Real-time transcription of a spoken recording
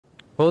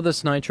Hello, this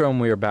is Nitro,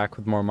 and we are back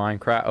with more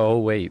Minecraft. Oh,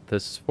 wait,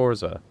 this is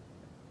Forza.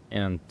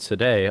 And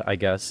today, I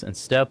guess,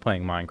 instead of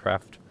playing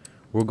Minecraft,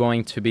 we're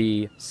going to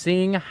be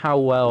seeing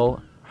how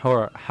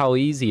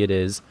easy it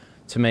is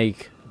to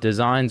make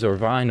designs or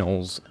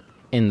vinyls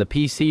in the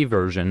PC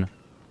version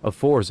of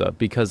Forza,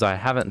 because I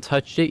haven't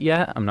touched it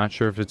yet. I'm not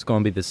sure if it's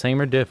going to be the same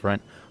or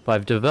different, but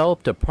I've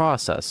developed a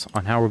process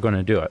on how we're going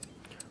to do it.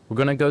 We're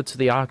going to go to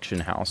the auction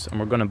house, and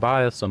we're going to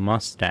buy us a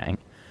Mustang.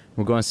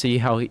 We're going to see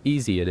how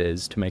easy it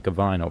is to make a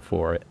vinyl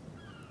for it.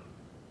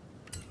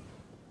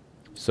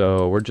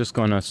 So we're just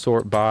going to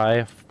sort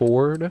by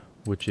Ford,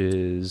 which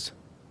is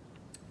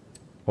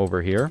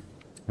over here.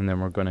 And then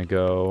we're going to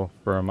go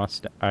for a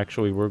Mustang.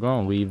 Actually, we're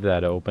going to leave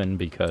that open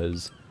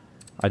because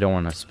I don't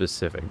want a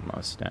specific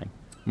Mustang.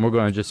 And we're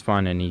going to just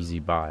find an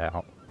easy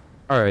buyout.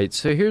 Alright,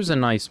 so here's a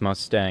nice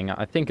Mustang.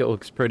 I think it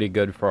looks pretty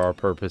good for our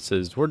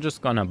purposes. We're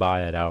just going to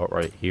buy it out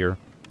right here.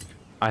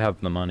 I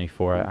have the money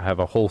for it. I have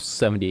a whole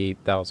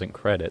 78,000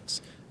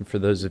 credits. And for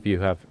those of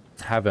you who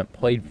haven't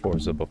played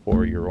Forza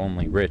before, you're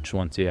only rich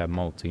once you have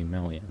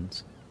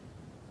multi-millions.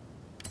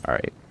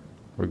 Alright,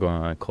 we're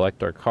going to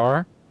collect our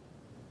car.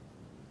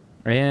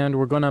 And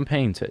we're going to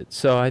paint it.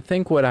 So I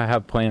think what I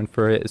have planned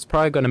for it is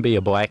probably going to be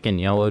a black and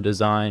yellow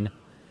design.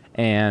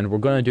 And we're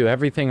going to do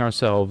everything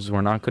ourselves.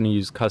 We're not going to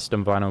use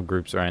custom vinyl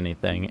groups or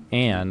anything.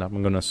 And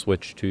I'm going to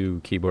switch to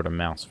keyboard and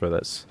mouse for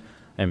this.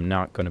 I'm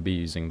not going to be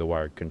using the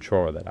wired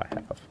controller that I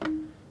have.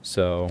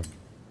 So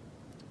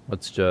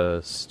let's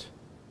just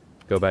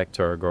go back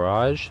to our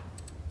garage.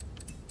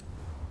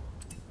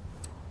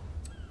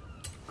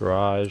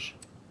 Garage.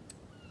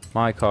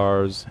 My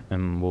cars.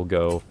 And we'll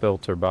go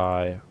filter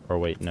by. Or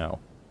wait, no.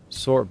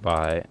 Sort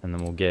by. And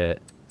then we'll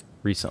get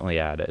recently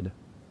added.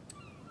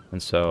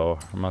 And so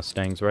our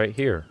Mustang's right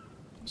here.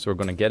 So we're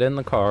going to get in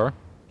the car.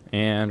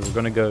 And we're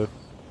going to go.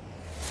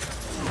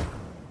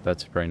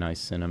 That's a pretty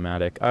nice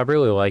cinematic. I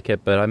really like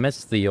it, but I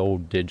miss the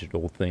old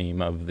digital theme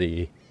of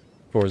the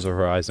Forza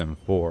Horizon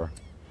 4.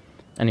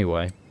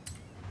 Anyway,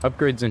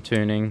 upgrades and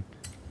tuning.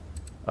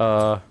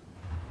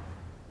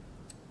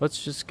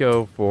 Let's just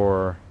go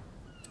for,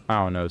 I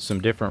don't know,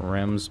 some different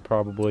rims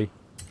probably.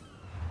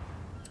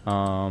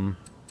 We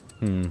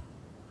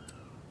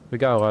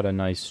got a lot of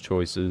nice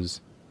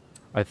choices.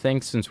 I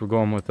think since we're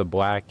going with a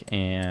black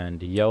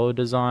and yellow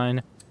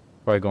design,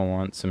 probably gonna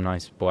want some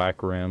nice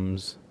black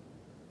rims.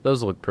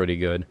 Those look pretty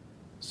good.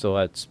 So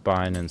let's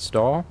buy and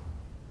install.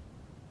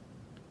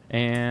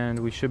 And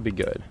we should be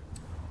good.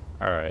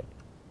 Alright.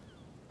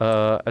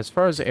 As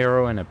far as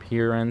aero and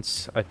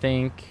appearance, I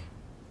think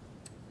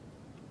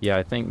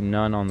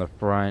none on the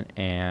front,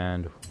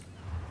 and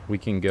we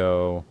can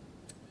go.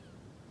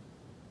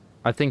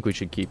 I think we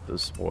should keep the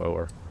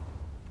spoiler.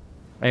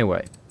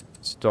 Anyway,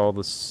 install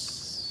the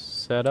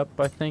setup,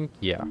 I think.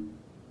 Yeah.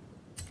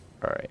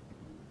 Alright.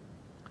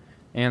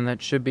 And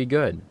that should be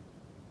good.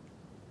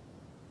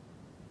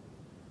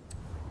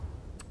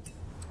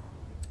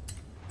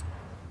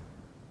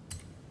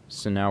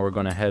 So now we're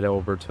going to head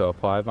over to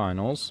apply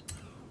vinyls.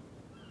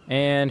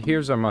 And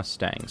here's our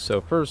Mustang. So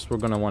first we're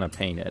going to want to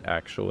paint it,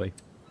 actually.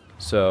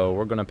 So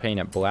we're going to paint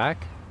it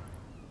black.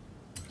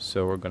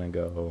 So we're going to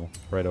go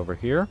right over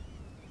here.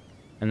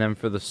 And then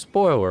for the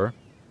spoiler,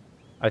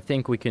 I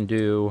think we can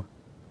do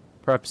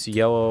perhaps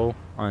yellow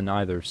on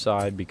either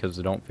side, because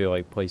I don't feel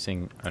like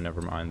placing. Oh,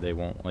 never mind, they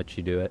won't let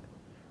you do it.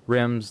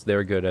 Rims,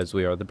 they're good as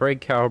we are. The brake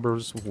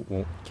calipers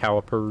will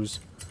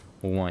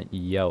want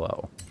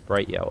yellow,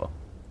 bright yellow.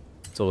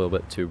 It's a little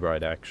bit too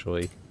bright,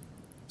 actually.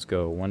 Let's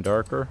go one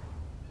darker.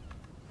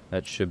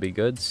 That should be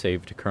good.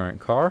 Save to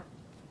current car.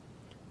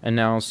 And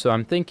now, so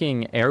I'm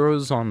thinking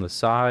arrows on the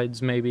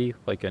sides, maybe,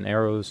 like an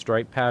arrow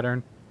stripe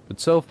pattern. But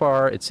so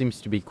far, it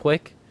seems to be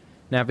quick.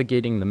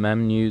 Navigating the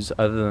menus,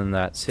 other than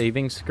that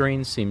saving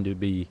screen, seems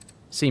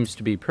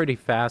to be pretty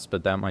fast,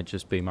 but that might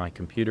just be my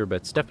computer. But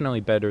it's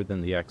definitely better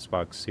than the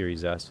Xbox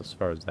Series S as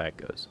far as that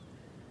goes.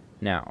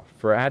 Now,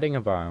 for adding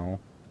a vinyl,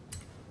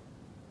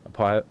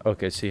 apply.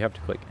 Okay, so you have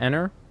to click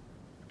enter.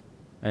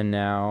 And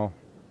now,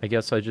 I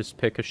guess I just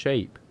pick a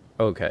shape.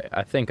 Okay,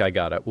 I think I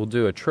got it. We'll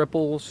do a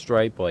triple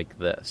stripe like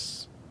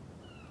this.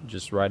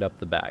 Just right up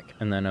the back.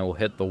 And then it will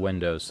hit the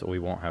window, so we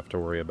won't have to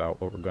worry about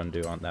what we're going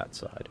to do on that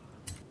side.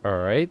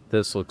 Alright,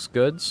 this looks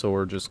good, so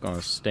we're just going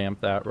to stamp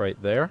that right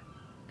there.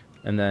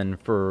 And then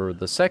for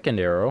the second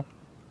arrow,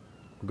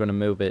 we're going to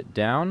move it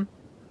down.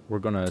 We're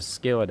going to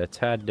scale it a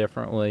tad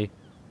differently.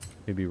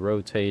 Maybe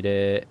rotate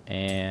it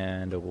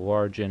and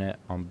enlargen it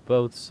on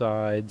both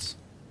sides.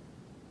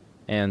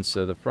 And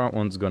so the front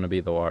one's going to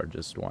be the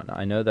largest one.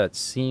 I know that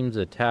seems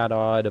a tad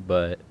odd,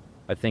 but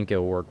I think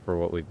it'll work for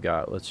what we've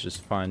got. Let's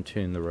just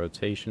fine-tune the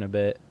rotation a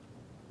bit.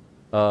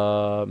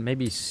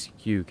 Maybe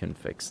skew can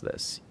fix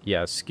this.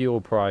 Yeah, skew will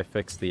probably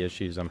fix the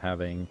issues I'm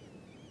having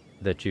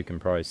that you can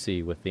probably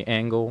see with the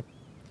angle.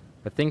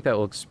 I think that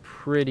looks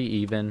pretty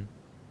even.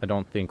 I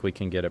don't think we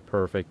can get it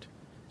perfect.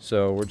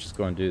 So we're just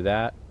going to do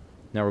that.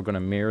 Now we're going to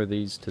mirror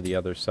these to the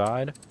other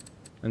side.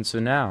 And so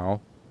now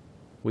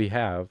we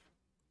have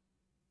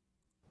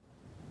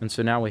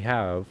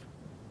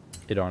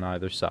it on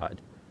either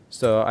side.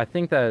 So I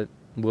think that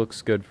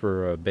Looks good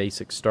for a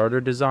basic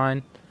starter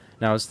design.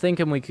 Now I was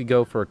thinking we could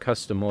go for a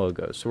custom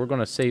logo. So we're going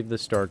to save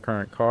this to our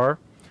current car,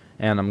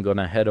 and I'm going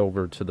to head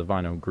over to the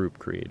vinyl group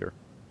creator.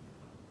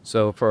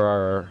 So for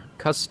our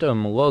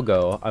custom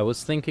logo, I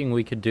was thinking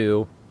we could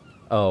do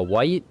a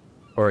white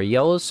or a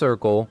yellow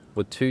circle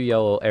with 2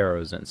 yellow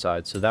arrows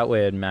inside, so that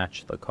way it'd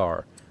match the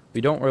car. We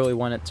don't really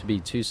want it to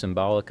be too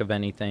symbolic of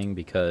anything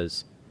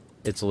because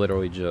it's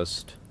literally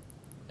just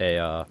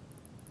a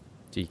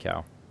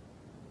decal.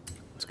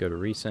 Let's go to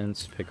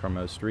recents, pick our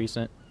most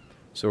recent.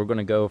 So we're going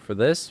to go for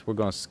this. We're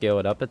going to scale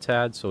it up a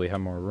tad so we have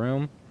more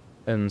room.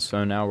 And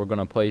so now we're going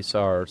to place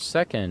our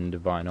second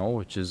vinyl,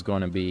 which is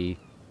going to be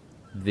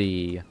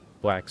the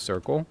black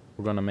circle.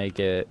 We're going to make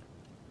it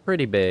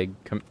pretty big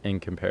in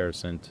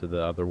comparison to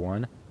the other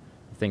one.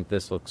 I think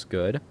this looks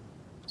good.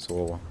 So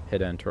we'll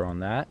hit enter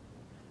on that.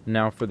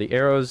 Now for the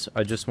arrows,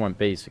 I just want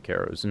basic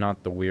arrows,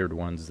 not the weird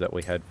ones that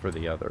we had for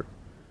the other.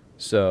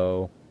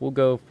 So we'll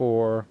go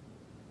for,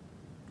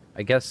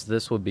 I guess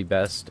this would be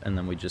best, and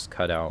then we just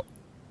cut out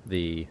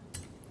the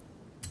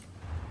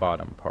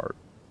bottom part.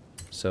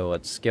 So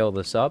let's scale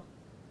this up.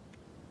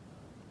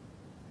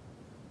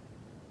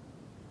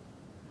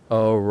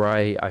 Oh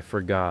right, I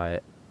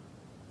forgot.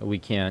 We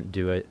can't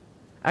do it.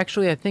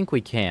 Actually, I think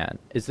we can.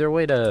 Is there a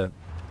way to...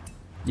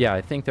 Yeah,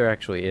 I think there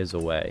actually is a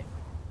way.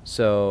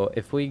 So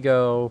if we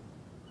go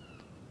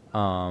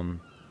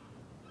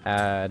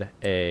add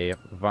a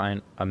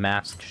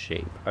mask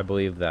shape, I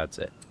believe that's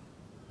it,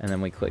 and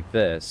then we click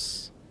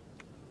this,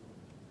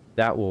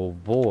 that will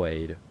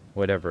void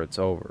whatever it's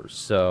over.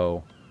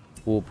 So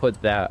we'll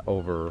put that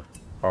over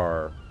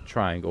our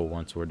triangle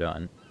once we're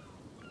done.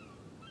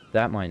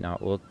 That might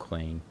not look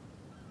clean.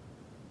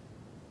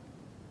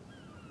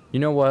 You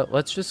know what,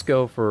 let's just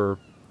go for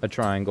a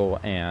triangle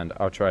and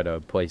I'll try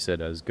to place it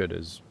as good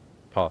as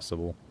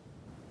possible.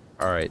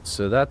 Alright,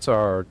 so that's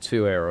our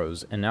 2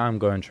 arrows, and now I'm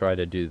going to try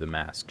to do the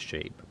mask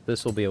shape.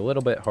 This will be a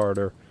little bit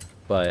harder,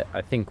 but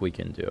I think we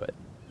can do it.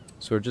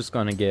 So we're just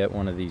going to get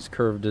one of these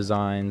curved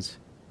designs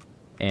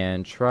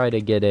and try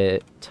to get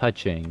it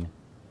touching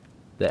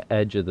the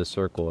edge of the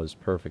circle as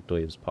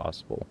perfectly as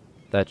possible.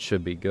 That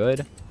should be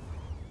good.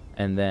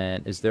 And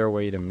then, is there a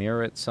way to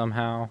mirror it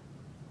somehow?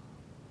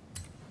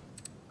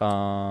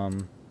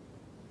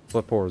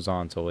 Flip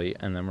horizontally,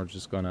 and then we're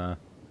just going to...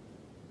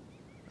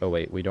 Oh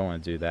wait, we don't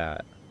want to do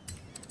that.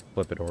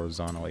 Flip it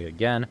horizontally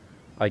again.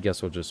 I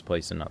guess we'll just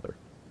place another.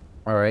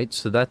 Alright,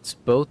 so that's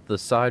both the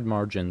side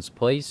margins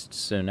placed.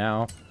 So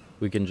now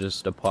we can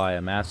just apply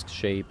a mask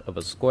shape of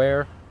a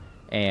square.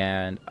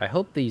 And I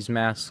hope these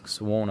masks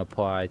won't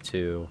apply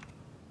to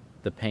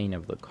the paint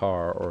of the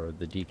car or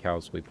the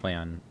decals we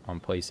plan on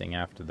placing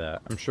after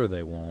that. I'm sure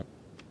they won't.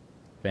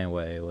 But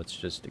anyway, let's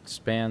just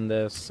expand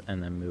this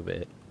and then move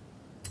it.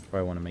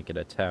 Probably want to make it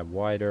a tab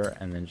wider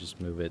and then just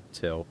move it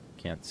till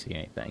can't see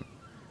anything.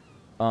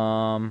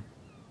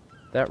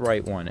 That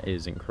right one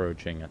is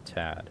encroaching a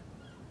tad.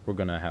 We're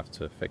gonna have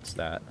to fix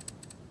that.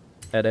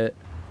 Edit,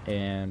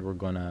 and we're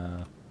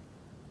gonna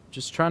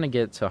just trying to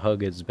get to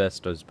hug as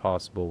best as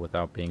possible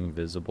without being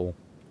visible.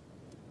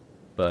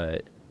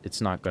 But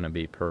it's not gonna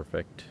be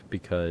perfect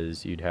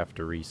because you'd have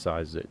to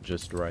resize it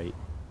just right.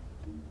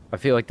 I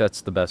feel like that's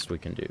the best we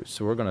can do.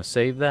 So we're gonna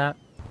save that.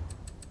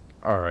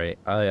 Alright,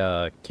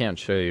 I can't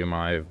show you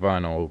my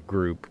vinyl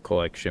group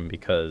collection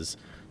because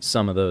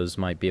some of those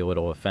might be a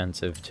little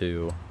offensive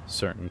to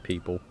certain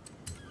people.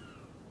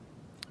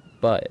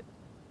 But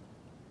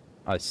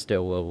I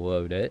still will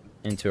load it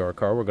into our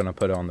car. We're going to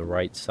put it on the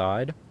right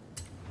side.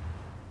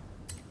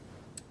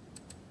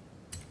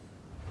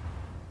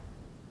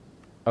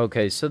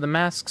 Okay, so the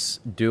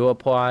masks do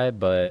apply,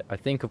 but I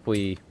think if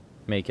we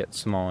make it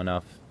small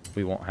enough,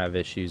 we won't have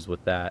issues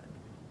with that.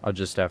 I'll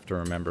just have to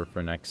remember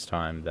for next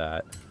time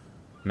that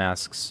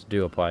masks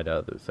do apply to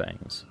other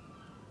things.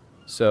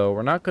 So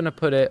we're not going to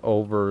put it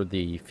over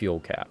the fuel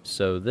cap.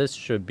 So this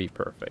should be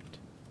perfect.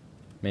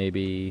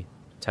 Maybe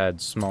a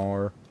tad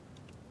smaller.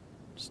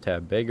 Just a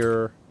tad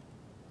bigger.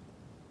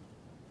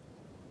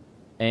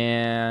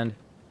 And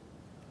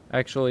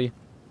actually,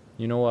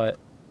 you know what?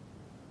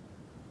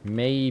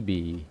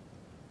 Maybe.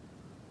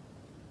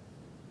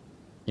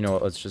 You know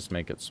what? Let's just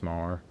make it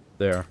smaller.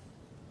 There.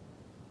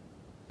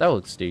 That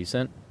looks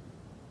decent.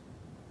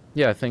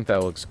 Yeah, I think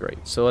that looks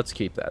great. So let's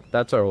keep that.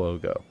 That's our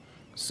logo.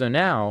 So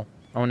now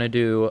I want to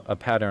do a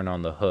pattern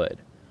on the hood.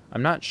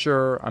 I'm not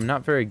sure. I'm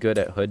not very good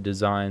at hood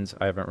designs.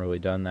 I haven't really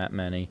done that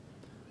many.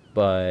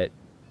 But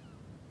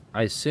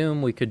I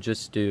assume we could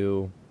just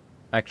do...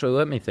 Actually,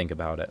 let me think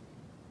about it.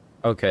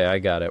 Okay, I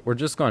got it. We're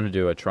just going to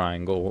do a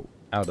triangle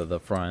out of the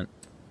front.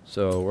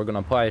 So we're going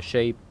to apply a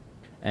shape.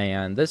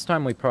 And this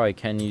time we probably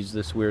can use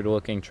this weird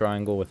looking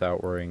triangle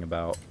without worrying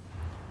about...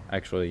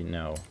 Actually,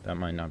 no. That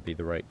might not be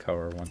the right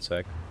color. One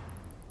sec.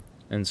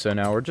 And so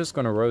now we're just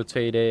going to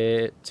rotate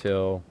it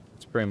till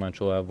it's pretty much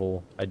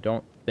level. I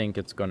don't think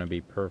it's going to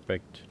be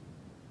perfect,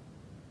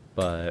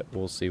 but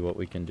we'll see what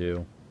we can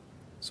do.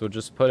 So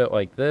just put it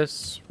like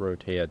this,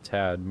 rotate a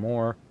tad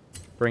more,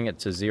 bring it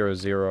to 0,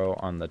 0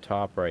 on the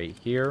top right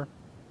here.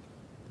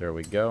 There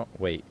we go.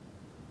 Wait.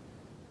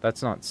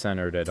 That's not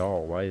centered at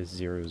all. Why is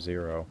 0,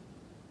 0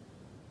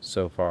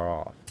 so far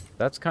off?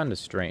 That's kind of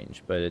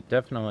strange, but it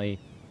definitely...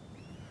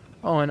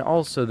 Oh, and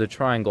also the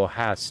triangle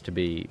has to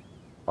be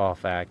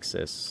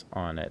off-axis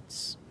on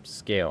its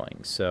scaling,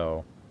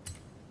 so...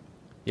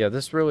 Yeah,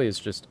 this really is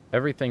just...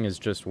 Everything is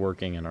just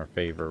working in our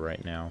favor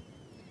right now.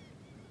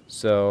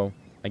 So,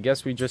 I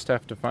guess we just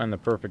have to find the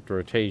perfect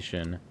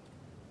rotation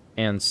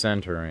and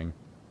centering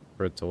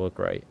for it to look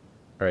right.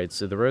 Alright,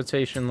 so the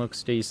rotation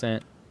looks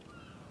decent,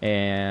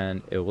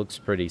 and it looks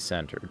pretty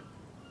centered.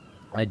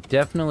 I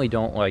definitely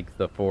don't like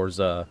the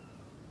Forza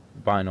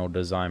vinyl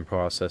design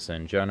process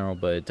in general,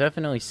 but it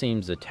definitely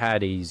seems a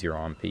tad easier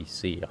on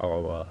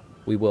PC.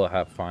 We will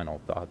have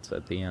final thoughts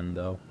at the end,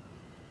 though.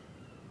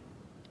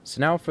 So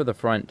now for the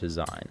front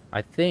design.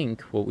 I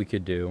think what we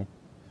could do...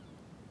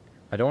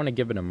 I don't want to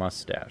give it a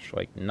mustache,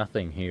 like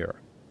nothing here.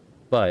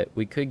 But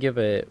we could give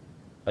it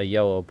a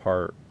yellow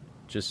part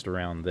just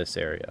around this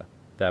area.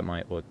 That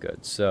might look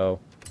good. So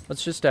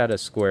let's just add a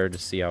square to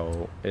see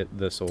how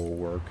this will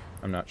work.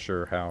 I'm not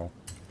sure how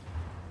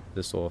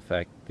this will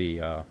affect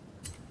the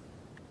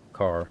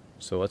car.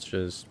 So let's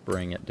just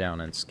bring it down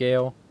in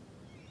scale.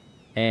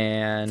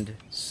 And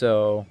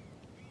so,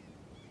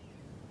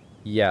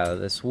 yeah,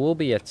 this will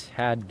be a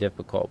tad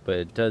difficult, but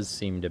it does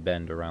seem to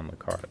bend around the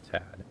car a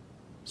tad.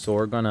 So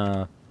we're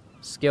gonna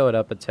scale it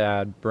up a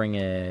tad, bring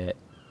it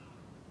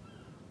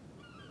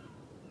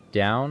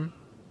down.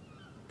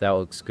 That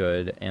looks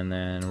good. And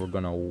then we're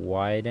gonna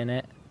widen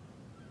it.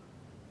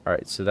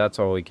 Alright, so that's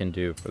all we can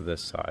do for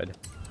this side.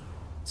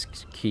 Let's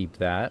keep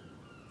that.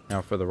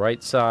 Now for the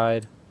right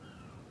side,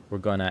 we're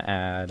gonna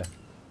add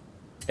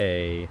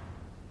I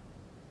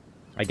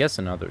guess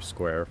another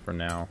square for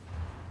now.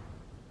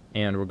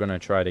 And we're gonna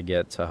try to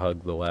get to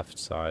hug the left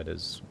side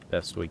as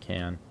best we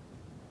can.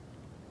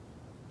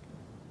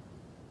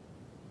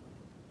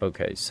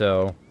 Okay,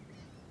 so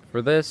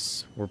for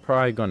this, we're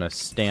probably going to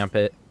stamp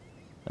it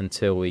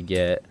until we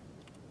get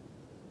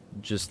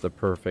just the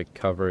perfect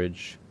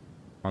coverage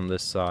on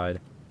this side.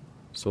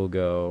 So we'll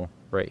go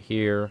right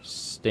here,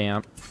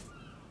 stamp,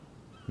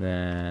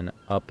 then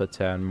up a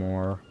tad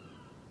more.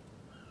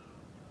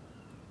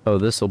 Oh,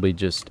 this will be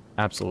just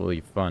absolutely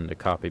fun to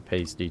copy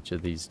paste each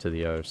of these to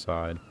the other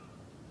side.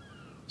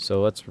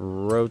 So let's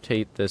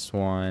rotate this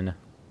one,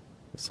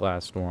 this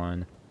last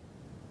one,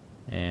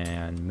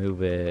 and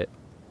move it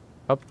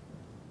up.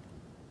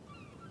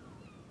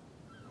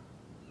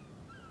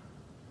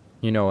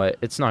 You know what?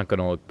 It's not going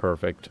to look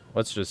perfect.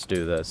 Let's just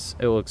do this.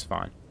 It looks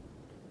fine.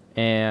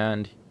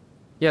 And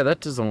yeah, that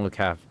doesn't look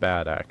half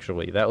bad,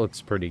 actually. That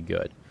looks pretty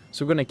good.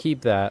 So we're going to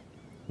keep that.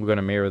 We're going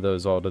to mirror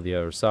those all to the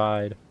other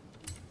side.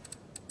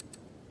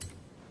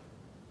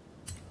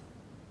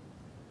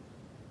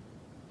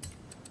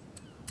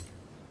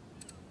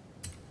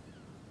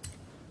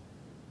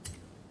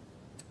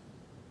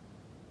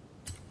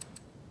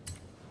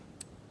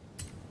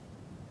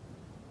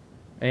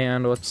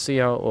 And let's see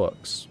how it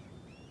looks.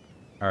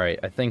 Alright,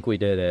 I think we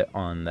did it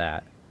on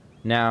that.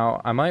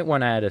 Now, I might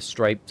want to add a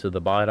stripe to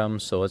the bottom,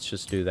 so let's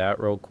just do that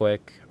real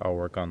quick. I'll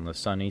work on the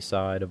sunny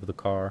side of the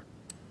car.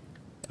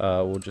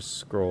 We'll just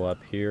scroll up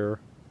here.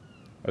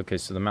 Okay,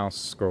 so the mouse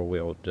scroll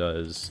wheel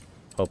does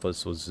help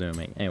us with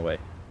zooming. Anyway,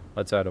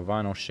 let's add a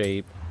vinyl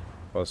shape,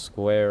 a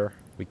square.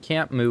 We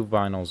can't move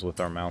vinyls with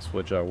our mouse,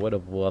 which I would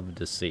have loved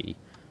to see,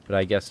 but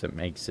I guess it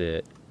makes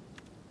it...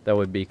 That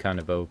would be kind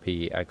of OP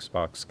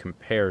Xbox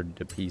compared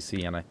to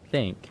PC, and I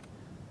think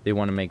they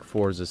want to make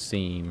Forza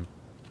seem...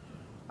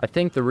 I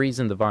think the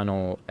reason the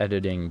vinyl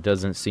editing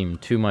doesn't seem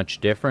too much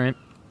different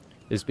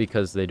is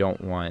because they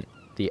don't want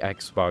the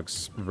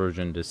Xbox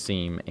version to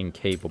seem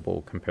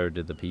incapable compared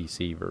to the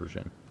PC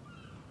version.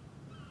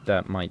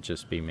 That might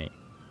just be me.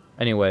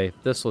 Anyway,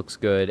 this looks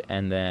good,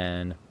 and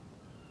then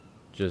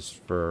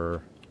just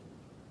for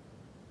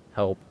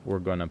help, we're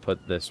going to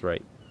put this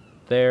right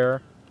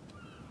there.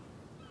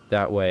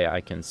 That way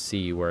I can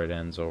see where it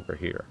ends over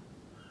here.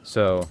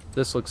 So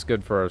this looks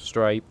good for our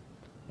stripe.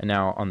 And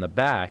now on the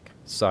back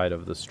side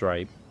of the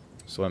stripe,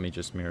 so let me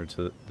just mirror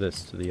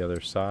this to the other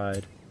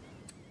side.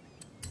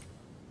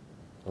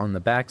 On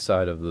the back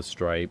side of the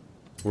stripe,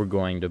 we're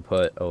going to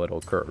put a little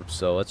curve.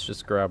 So let's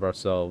just grab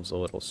ourselves a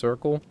little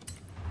circle.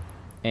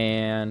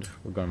 And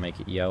we're going to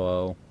make it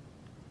yellow.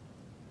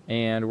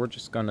 And we're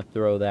just going to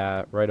throw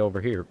that right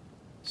over here.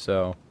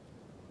 So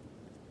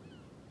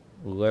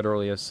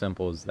literally as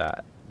simple as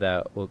that.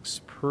 That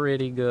looks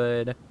pretty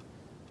good.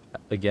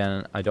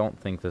 Again, I don't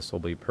think this will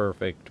be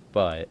perfect,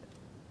 but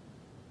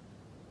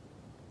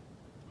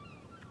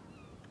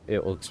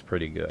it looks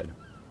pretty good.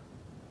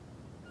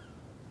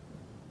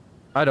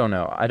 I don't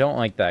know. I don't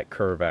like that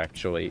curve,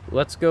 actually.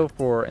 Let's go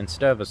for,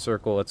 instead of a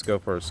circle, let's go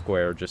for a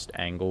square, just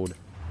angled.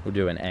 We'll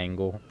do an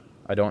angle.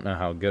 I don't know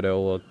how good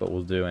it'll look, but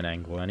we'll do an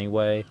angle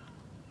anyway.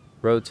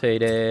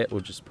 Rotate it.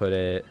 We'll just put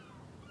it...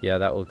 Yeah,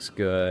 that looks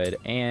good.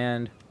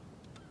 And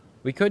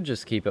we could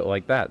just keep it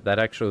like that. That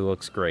actually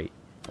looks great.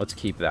 Let's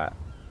keep that.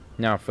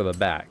 Now for the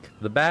back.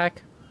 The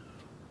back,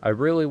 I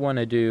really want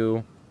to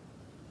do...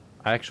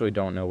 I actually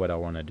don't know what I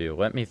want to do.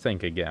 Let me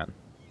think again.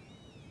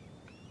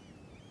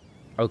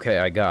 Okay,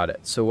 I got it.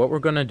 So what we're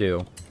going to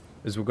do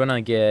is we're going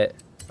to get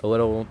a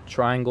little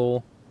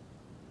triangle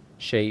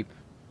shape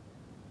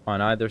on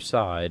either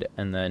side,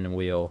 and then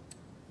we'll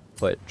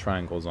put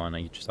triangles on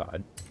each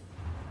side.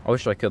 I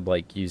wish I could,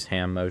 like, use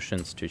hand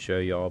motions to show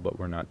y'all, but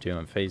we're not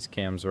doing face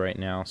cams right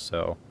now,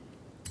 so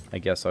I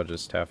guess I'll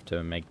just have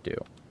to make do.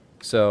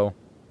 So,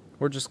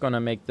 we're just going to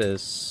make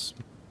this,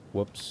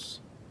 whoops,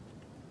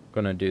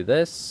 going to do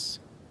this,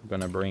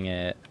 going to bring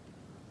it,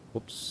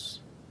 whoops,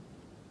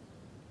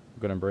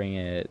 going to bring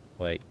it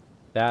like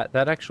that.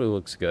 That actually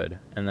looks good,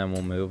 and then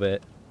we'll move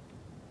it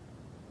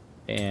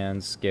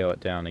and scale it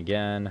down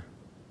again.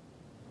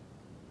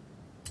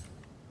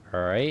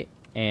 Alright,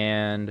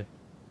 and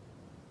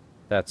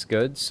that's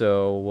good,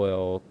 so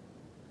we'll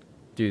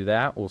do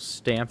that. We'll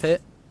stamp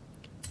it.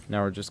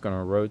 Now we're just going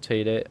to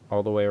rotate it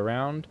all the way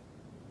around.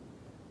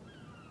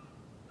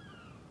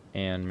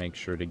 And make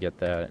sure to get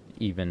that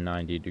even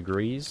 90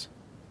 degrees.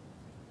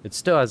 It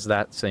still has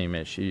that same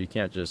issue. You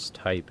can't just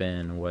type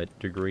in what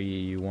degree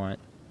you want.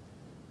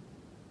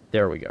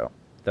 There we go.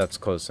 That's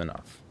close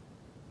enough.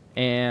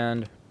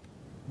 And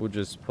we'll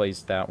just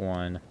place that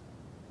one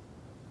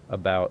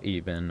about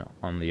even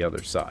on the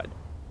other side.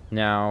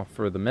 Now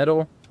for the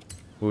middle,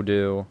 we'll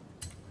do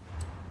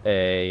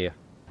we're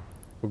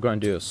going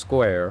to do a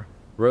square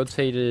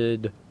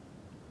rotated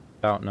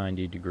about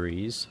 90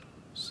 degrees.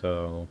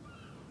 So,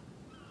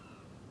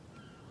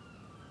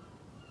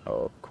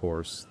 oh, of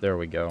course, there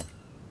we go.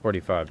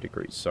 45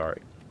 degrees,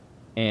 sorry.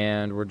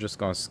 And we're just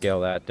going to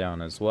scale that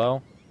down as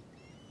well.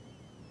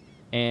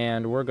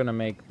 And we're going to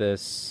make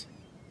this,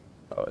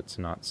 oh, it's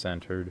not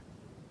centered.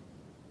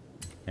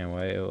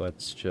 Anyway,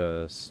 let's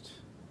just,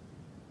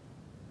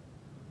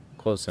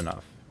 close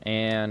enough.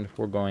 And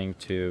we're going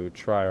to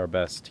try our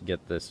best to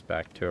get this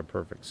back to a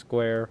perfect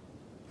square.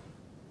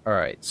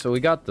 Alright, so we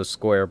got the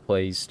square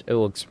placed. It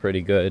looks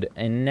pretty good.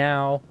 And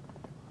now,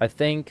 I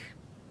think,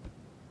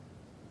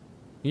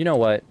 you know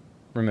what?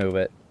 Remove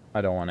it.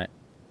 I don't want it.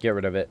 Get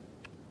rid of it.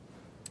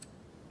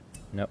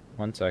 Nope,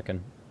 1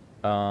 second.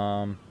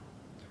 The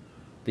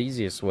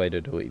easiest way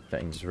to delete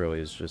things really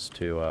is just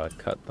to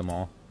cut them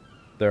all.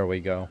 There we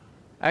go.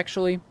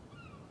 Actually,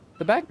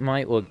 the back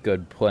might look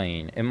good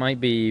plain. It might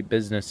be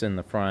business in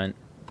the front,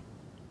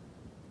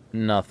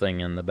 nothing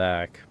in the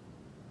back.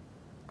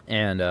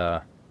 And,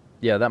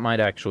 yeah, that might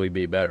actually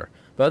be better.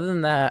 But other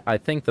than that, I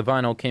think the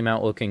vinyl came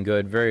out looking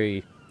good.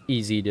 Very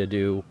easy to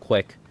do,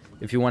 quick.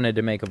 If you wanted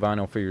to make a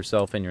vinyl for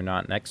yourself and you're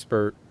not an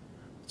expert,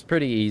 it's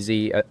pretty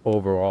easy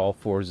overall.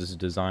 Forza's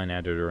design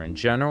editor in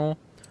general.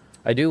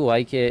 I do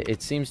like it.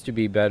 It seems to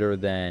be better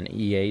than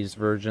EA's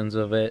versions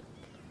of it.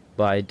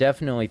 But I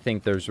definitely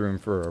think there's room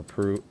for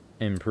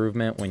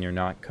improvement when you're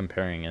not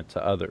comparing it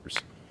to others.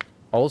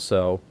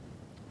 Also,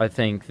 I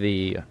think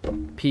the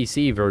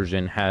PC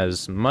version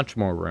has much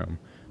more room.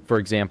 For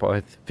example,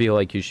 I feel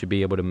like you should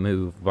be able to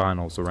move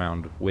vinyls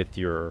around with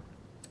your,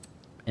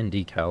 and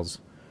decals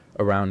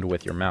around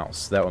with your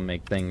mouse. That would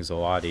make things a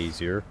lot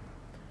easier.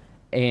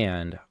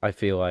 And I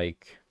feel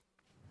like,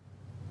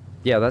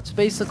 yeah, that's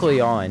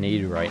basically all I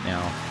need right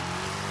now.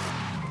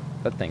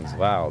 That thing's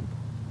loud.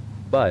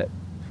 But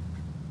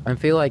I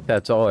feel like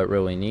that's all it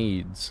really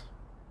needs.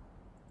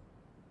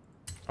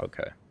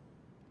 Okay.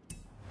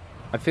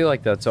 I feel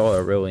like that's all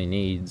it really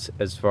needs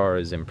as far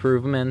as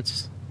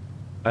improvements.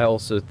 I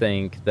also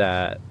think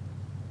that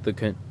the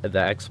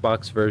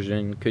Xbox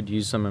version could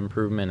use some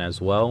improvement as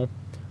well.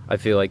 I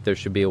feel like there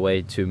should be a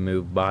way to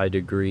move by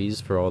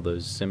degrees for all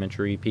those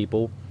symmetry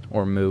people,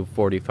 or move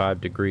 45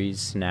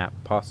 degrees, snap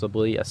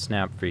possibly. A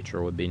snap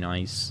feature would be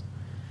nice.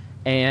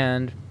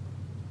 And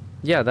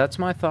yeah, that's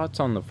my thoughts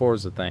on the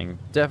Forza thing.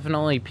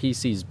 Definitely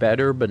PC's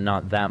better, but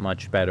not that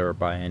much better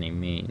by any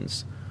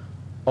means.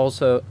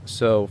 Also,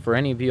 so for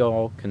any of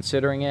y'all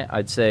considering it,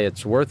 I'd say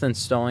it's worth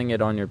installing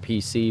it on your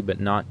PC, but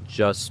not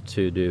just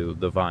to do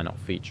the vinyl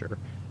feature.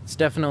 It's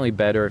definitely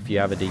better if you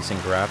have a decent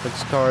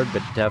graphics card,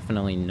 but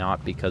definitely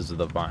not because of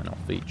the vinyl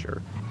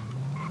feature.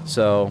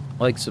 So,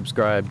 like,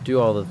 subscribe, do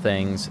all the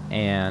things,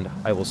 and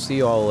I will see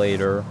y'all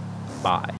later. Bye.